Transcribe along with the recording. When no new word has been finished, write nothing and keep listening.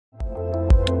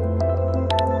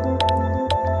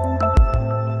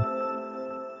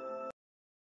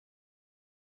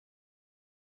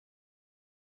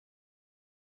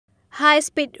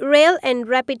High-speed rail and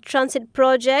rapid transit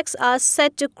projects are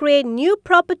set to create new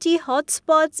property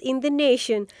hotspots in the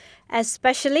nation,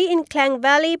 especially in Klang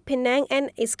Valley, Penang and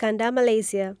Iskandar,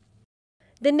 Malaysia.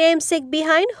 The namesake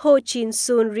behind Ho Chin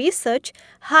Soon research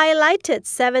highlighted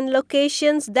 7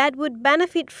 locations that would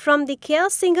benefit from the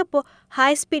KL-Singapore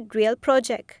high-speed rail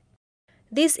project.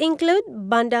 These include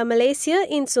Bandar Malaysia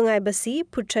in Sungai Besi,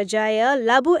 Putrajaya,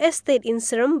 Labu Estate in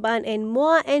Seremban, and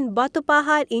Muar and Batu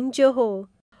Pahat in Johor.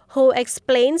 Ho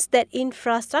explains that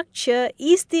infrastructure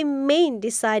is the main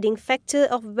deciding factor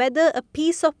of whether a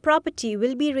piece of property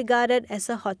will be regarded as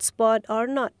a hotspot or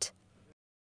not.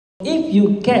 If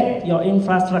you get your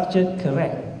infrastructure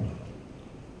correct,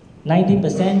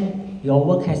 90% your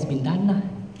work has been done.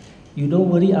 You don't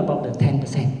worry about the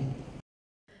 10%.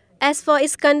 As for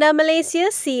Iskandar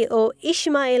Malaysia, CEO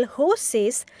Ishmael Ho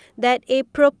says that a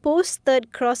proposed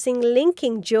third crossing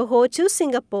linking Johor to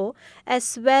Singapore,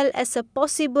 as well as a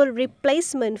possible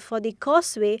replacement for the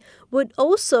causeway, would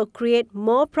also create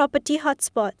more property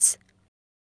hotspots.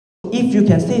 If you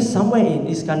can stay somewhere in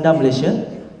Iskandar Malaysia,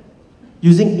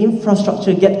 using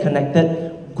infrastructure get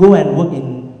connected, go and work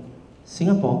in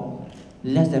Singapore,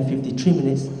 less than 53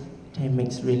 minutes, that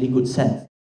makes really good sense.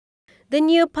 The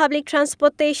new public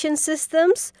transportation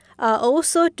systems are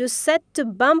also set to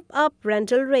bump up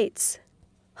rental rates.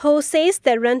 Ho says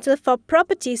that rental for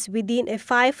properties within a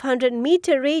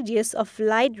 500-meter radius of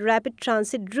light rapid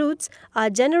transit routes are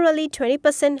generally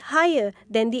 20% higher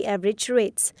than the average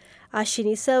rates.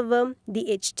 Ashini Selvam,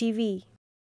 DHTV.